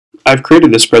I've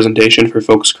created this presentation for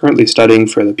folks currently studying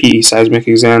for the PE Seismic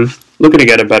Exam, looking to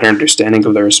get a better understanding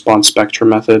of the response spectrum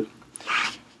method.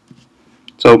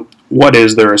 So, what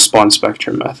is the response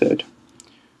spectrum method?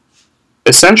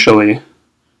 Essentially,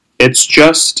 it's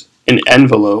just an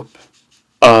envelope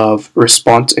of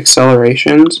response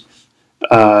accelerations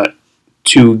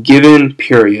to given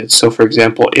periods. So, for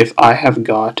example, if I have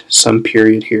got some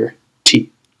period here,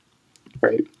 t,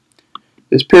 right?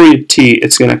 This period t,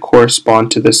 it's going to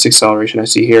correspond to this acceleration I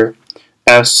see here,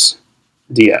 s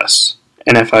ds.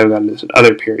 And if I've got this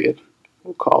other period,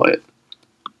 we'll call it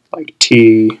like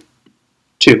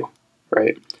t2,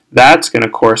 right? That's going to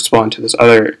correspond to this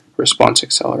other response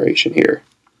acceleration here.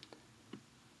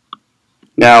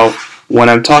 Now, when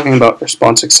I'm talking about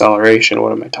response acceleration,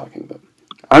 what am I talking about?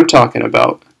 I'm talking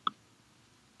about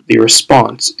the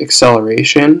response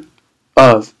acceleration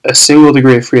of a single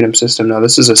degree of freedom system. Now,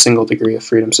 this is a single degree of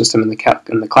freedom system in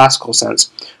the classical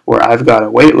sense, where I've got a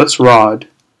weightless rod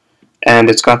and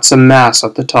it's got some mass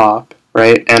at the top,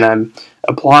 right? And I'm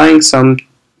applying some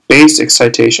base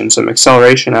excitation, some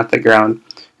acceleration at the ground.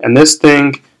 And this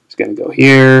thing is going to go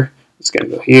here, it's going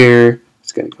to go here,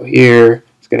 it's going to go here,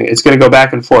 it's going to go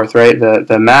back and forth, right?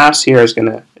 The mass here is going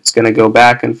to go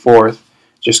back and forth,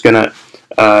 just going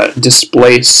to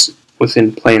displace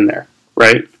within plane there,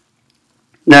 right?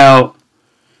 Now,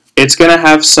 it's going to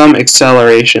have some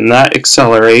acceleration. That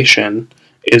acceleration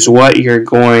is what you're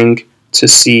going to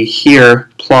see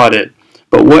here plotted.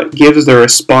 But what gives the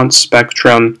response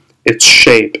spectrum its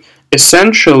shape?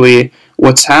 Essentially,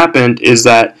 what's happened is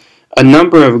that a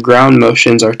number of ground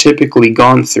motions are typically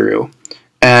gone through,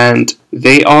 and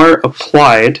they are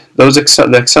applied,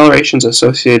 the accelerations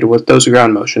associated with those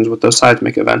ground motions, with those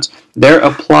seismic events, they're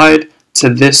applied to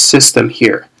this system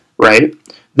here, right?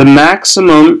 The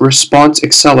maximum response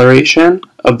acceleration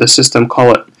of the system,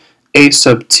 call it A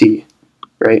sub t,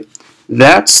 right?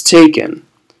 That's taken,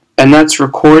 and that's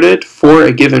recorded for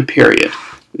a given period.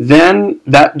 Then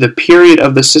the period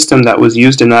of the system that was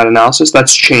used in that analysis,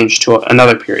 that's changed to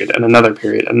another period, and another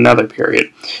period, and another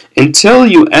period, until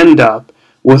you end up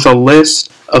with a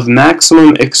list of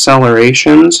maximum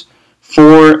accelerations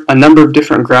for a number of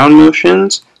different ground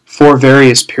motions for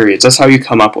various periods. That's how you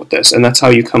come up with this, and that's how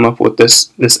you come up with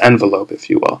this envelope, if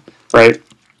you will, right?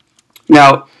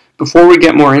 Now, before we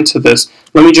get more into this,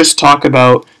 let me just talk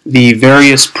about the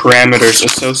various parameters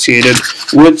associated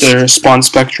with the response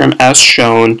spectrum as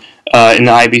shown in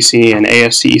the IBC and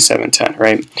ASCE 710,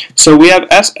 right? So we have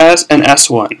SS and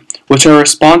S1, which are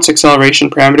response acceleration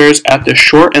parameters at the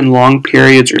short and long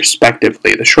periods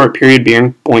respectively, the short period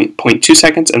being 0.2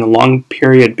 seconds and the long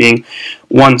period being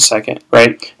 1 second,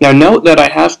 right? Now note that I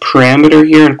have parameter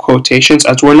here in quotations,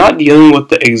 as we're not dealing with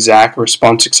the exact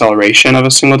response acceleration of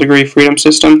a single degree of freedom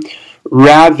system.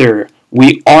 Rather,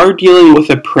 we are dealing with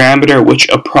a parameter which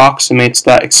approximates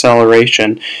that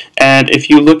acceleration. And if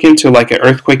you look into like an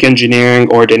earthquake engineering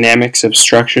or dynamics of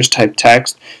structures type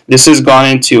text, this has gone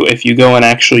into, if you go and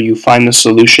actually you find the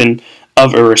solution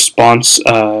of a response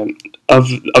of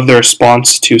the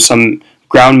response to some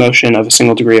ground motion of a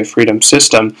single degree of freedom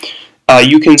system,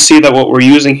 you can see that what we're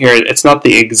using here, it's not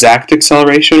the exact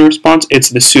acceleration response, it's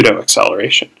the pseudo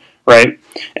acceleration, right?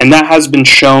 And that has been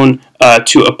shown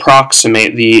to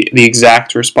approximate the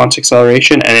exact response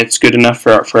acceleration, and it's good enough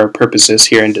for our purposes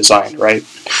here in design, right?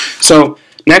 So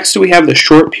next we have the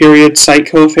short period site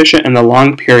coefficient and the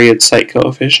long period site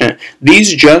coefficient.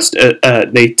 These just,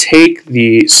 they take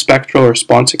the spectral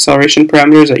response acceleration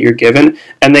parameters that you're given,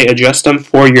 and they adjust them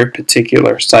for your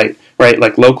particular site, right?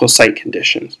 Like local site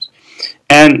conditions.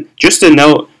 And just to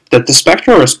note that the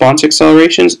spectral response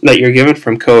accelerations that you're given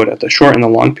from code at the short and the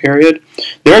long period,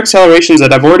 they're accelerations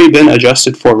that have already been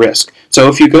adjusted for risk. So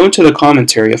if you go into the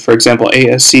commentary of, for example,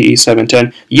 ASCE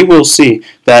 710, you will see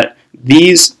that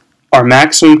these are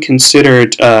maximum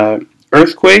considered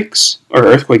earthquakes or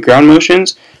earthquake ground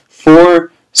motions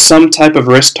for some type of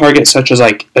risk target, such as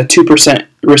like a 2%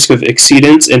 risk of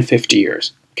exceedance in 50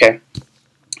 years. Okay.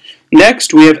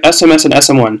 Next, we have SMS and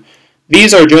SM1.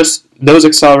 These are just those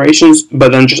accelerations,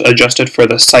 but then just adjusted for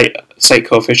the site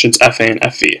coefficients FA and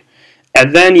FV.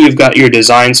 And then you've got your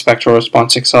design spectral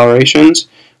response accelerations,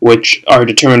 which are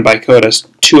determined by code as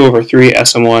 2/3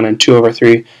 SM1 and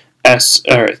 2/3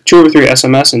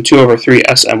 SMS and 2/3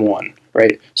 SM1,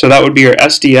 right? So that would be your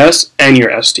SDS and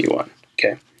your SD1.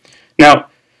 Okay. Now,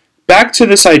 back to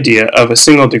this idea of a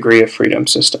single degree of freedom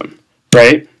system,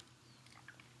 right?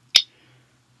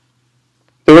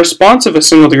 The response of a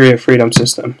single degree of freedom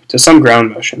system to some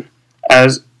ground motion,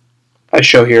 as I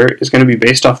show here, is going to be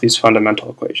based off these fundamental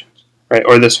equations, right?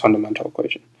 Or this fundamental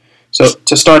equation. So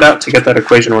to start out, to get that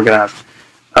equation, we're going to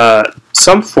have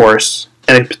some force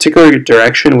in a particular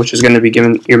direction, which is going to be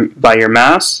given by your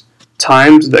mass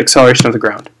times the acceleration of the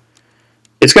ground.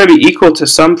 It's going to be equal to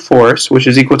some force, which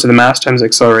is equal to the mass times the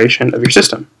acceleration of your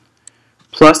system,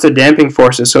 plus the damping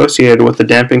force associated with the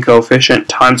damping coefficient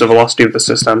times the velocity of the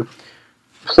system,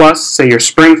 plus, say, your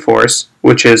spring force,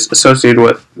 which is associated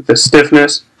with the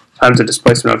stiffness times the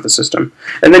displacement of the system.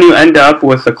 And then you end up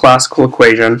with the classical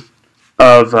equation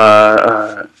of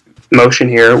motion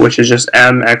here, which is just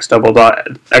mx double dot.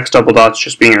 X double dot's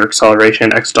just being your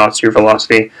acceleration, x dot's your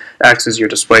velocity, x is your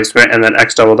displacement, and then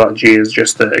x double dot g is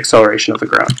just the acceleration of the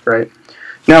ground, right?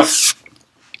 Now,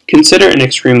 consider an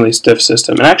extremely stiff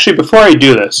system. And actually, before I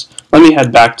do this, let me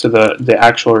head back to the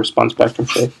actual response spectrum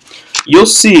shape. You'll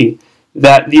see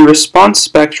that the response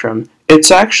spectrum,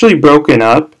 it's actually broken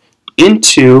up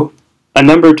into a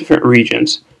number of different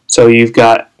regions. So you've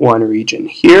got one region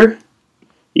here,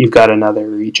 you've got another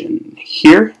region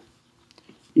here,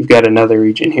 you've got another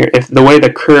region here. If the way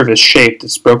the curve is shaped,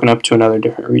 it's broken up to another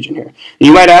different region here. And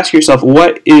you might ask yourself,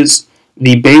 what is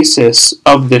the basis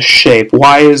of this shape?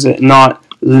 Why is it not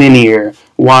linear?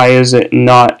 Why is it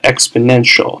not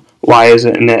exponential? Why is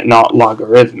it not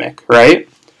logarithmic, right?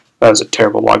 That was a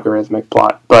terrible logarithmic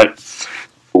plot. But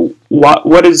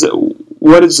what is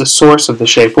the source of the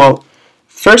shape? Well,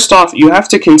 first off, you have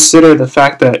to consider the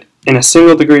fact that in a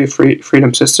single degree of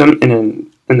freedom system,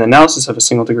 in the analysis of a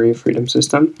single degree of freedom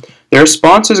system, the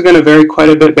response is going to vary quite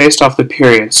a bit based off the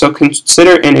period. So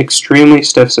consider an extremely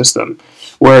stiff system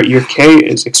where your K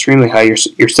is extremely high, your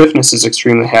stiffness is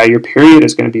extremely high, your period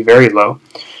is going to be very low.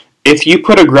 If you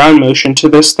put a ground motion to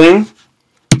this thing,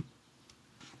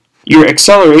 your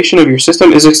acceleration of your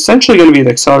system is essentially going to be the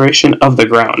acceleration of the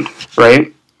ground,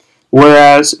 right?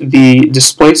 Whereas the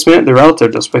displacement, the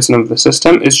relative displacement of the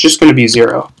system, is just going to be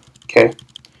 0, okay?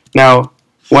 Now,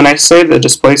 when I say the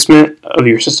displacement of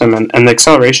your system and the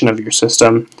acceleration of your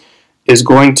system is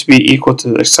going to be equal to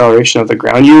the acceleration of the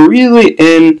ground, you're really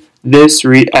in this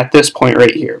at this point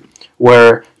right here,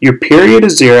 where your period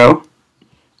is 0,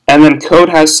 and then code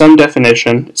has some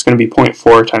definition, it's going to be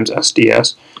 0.4 times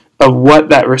SDS, of what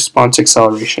that response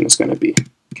acceleration is going to be.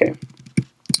 Okay.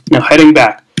 Now heading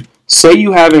back, say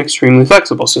you have an extremely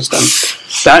flexible system.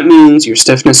 That means your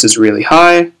stiffness is really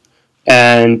high,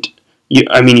 and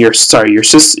your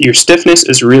stiffness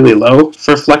is really low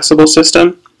for a flexible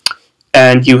system,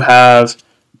 and you have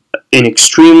an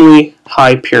extremely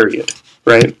high period,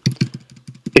 right?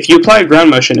 If you apply a ground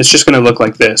motion, it's just going to look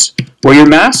like this, where your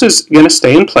mass is going to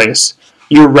stay in place.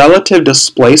 Your relative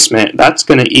displacement, that's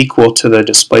going to equal to the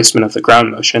displacement of the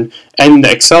ground motion, and the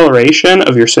acceleration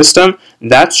of your system,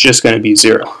 that's just going to be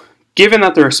 0. Given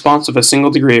that the response of a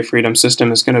single degree of freedom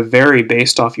system is going to vary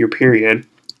based off your period,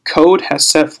 code has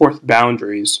set forth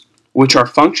boundaries, which are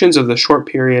functions of the short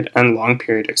period and long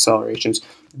period accelerations.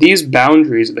 These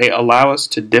boundaries, they allow us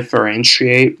to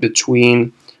differentiate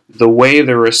between the way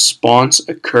the response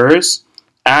occurs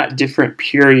at different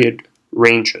period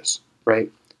ranges, right?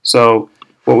 So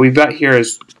what we've got here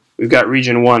is we've got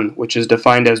region 1, which is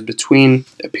defined as between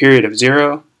a period of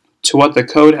 0 to what the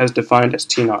code has defined as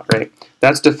T0, right?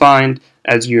 That's defined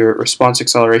as your response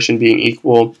acceleration being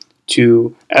equal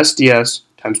to SDS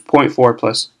times 0.4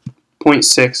 plus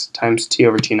 0.6 times T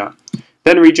over T0.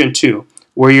 Then region 2,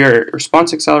 where your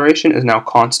response acceleration is now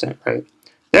constant, right?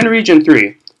 Then region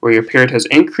 3, where your period has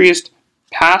increased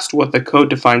past what the code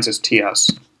defines as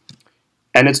TS,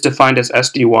 and it's defined as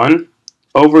SD1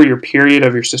 over your period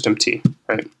of your system T,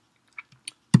 right?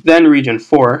 Then region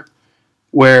 4,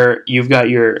 where you've got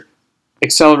your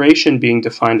acceleration being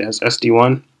defined as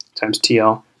SD1 times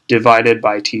TL divided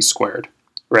by T squared,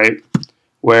 right?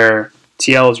 Where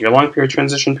TL is your long period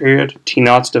transition period,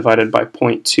 T0 is divided by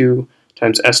 0.2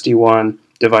 times SD1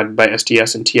 divided by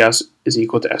SDS, and TS is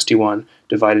equal to SD1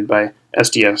 divided by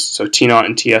SDS. So T0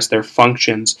 and TS, they're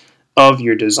functions of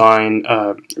your design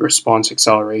response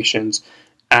accelerations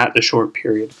at the short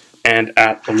period and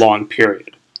at the long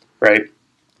period, right?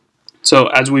 So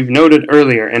as we've noted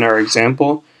earlier in our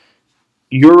example,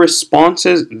 your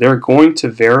responses, they're going to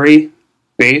vary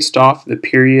based off the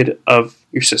period of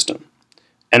your system.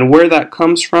 And where that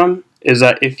comes from is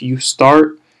that if you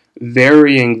start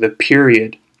varying the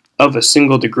period of a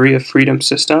single degree of freedom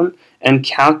system and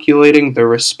calculating the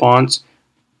response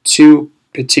to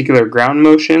particular ground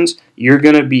motions, you're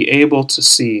going to be able to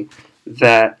see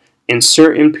that in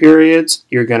certain periods,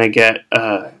 you're going to get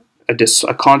a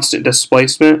constant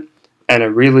displacement and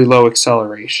a really low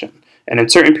acceleration. And in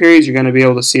certain periods, you're going to be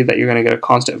able to see that you're going to get a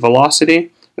constant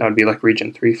velocity. That would be like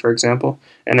region 3, for example.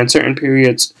 And in certain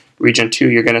periods, region 2,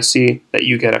 you're going to see that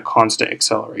you get a constant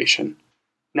acceleration.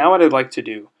 Now what I'd like to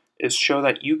do is show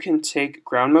that you can take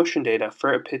ground motion data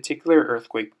for a particular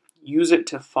earthquake use it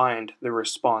to find the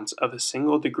response of a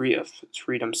single degree of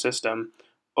freedom system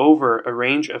over a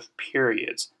range of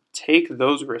periods. Take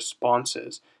those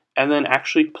responses and then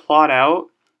actually plot out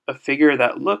a figure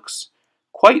that looks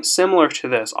quite similar to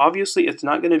this. Obviously, it's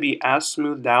not going to be as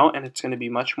smoothed out and it's going to be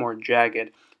much more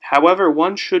jagged. However,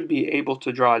 one should be able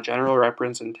to draw a general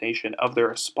representation of the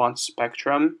response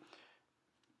spectrum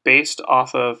based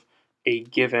off of a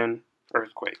given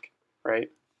earthquake, right?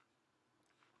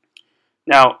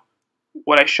 Now,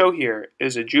 what I show here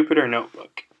is a Jupiter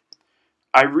notebook.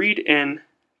 I read in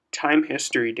time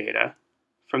history data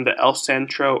from the El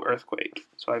Centro earthquake.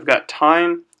 So I've got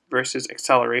time versus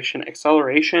acceleration.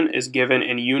 Acceleration is given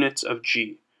in units of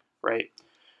g, right?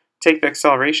 Take the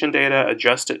acceleration data,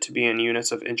 adjust it to be in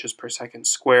units of inches per second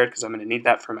squared, because I'm going to need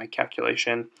that for my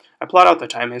calculation. I plot out the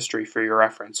time history for your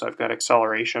reference, so I've got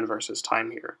acceleration versus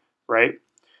time here, right?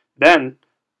 Then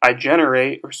I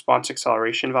generate response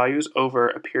acceleration values over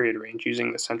a period range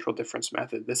using the central difference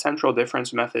method. The central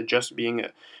difference method just being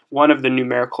one of the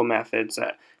numerical methods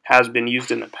that has been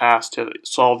used in the past to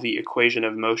solve the equation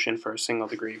of motion for a single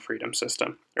degree of freedom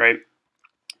system, right?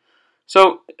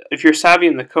 So if you're savvy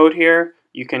in the code here,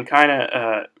 you can kind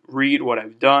of read what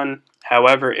I've done.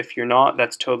 However, if you're not,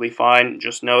 that's totally fine.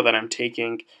 Just know that I'm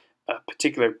taking a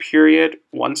particular period,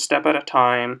 one step at a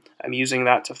time. I'm using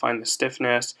that to find the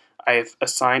stiffness. I've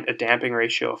assigned a damping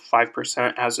ratio of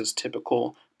 5%, as is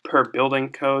typical per building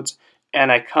codes,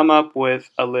 and I come up with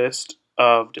a list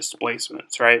of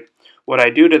displacements, right? What I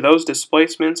do to those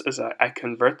displacements is I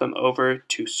convert them over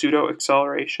to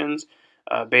pseudo-accelerations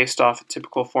based off a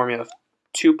typical formula of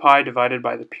 2 pi divided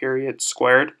by the period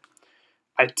squared.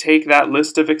 I take that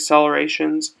list of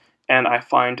accelerations and I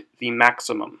find the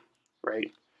maximum,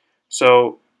 right?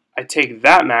 So I take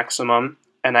that maximum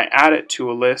and I add it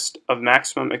to a list of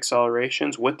maximum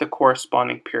accelerations with the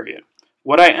corresponding period.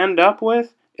 What I end up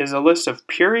with is a list of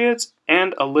periods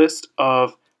and a list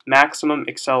of maximum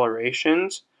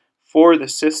accelerations for the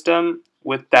system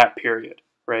with that period,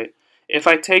 right? If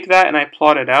I take that and I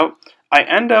plot it out, I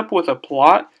end up with a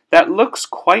plot that looks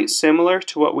quite similar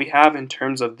to what we have in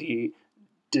terms of the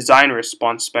design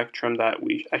response spectrum that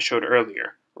I showed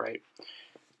earlier, right?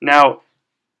 Now,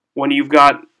 when you've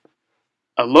got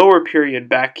a lower period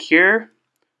back here,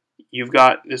 you've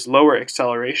got this lower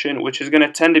acceleration, which is going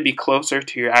to tend to be closer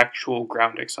to your actual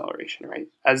ground acceleration, right?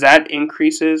 As that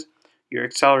increases, your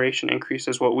acceleration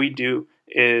increases. What we do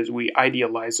is we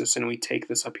idealize this and we take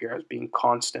this up here as being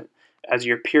constant. As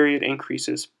your period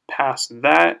increases past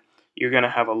that, you're going to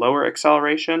have a lower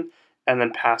acceleration, and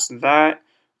then past that,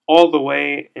 all the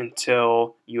way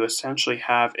until you essentially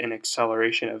have an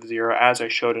acceleration of 0, as I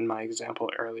showed in my example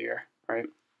earlier, right?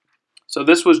 So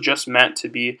this was just meant to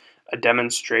be a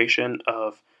demonstration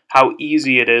of how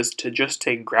easy it is to just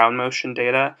take ground motion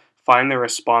data, find the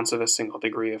response of a single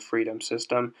degree of freedom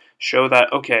system, show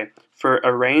that, okay, for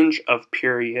a range of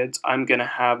periods, I'm going to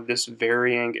have this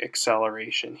varying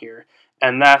acceleration here.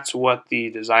 And that's what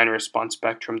the design response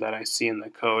spectrum that I see in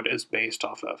the code is based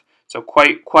off of. So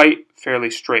quite fairly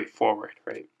straightforward,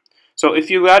 right? So if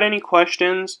you got any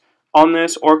questions on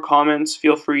this or comments,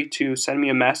 feel free to send me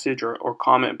a message or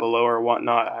comment below or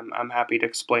whatnot. I'm happy to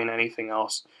explain anything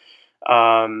else.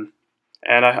 And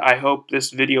I hope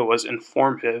this video was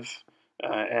informative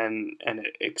and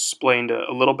it explained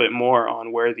a little bit more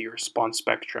on where the response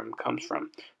spectrum comes from.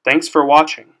 Thanks for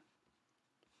watching.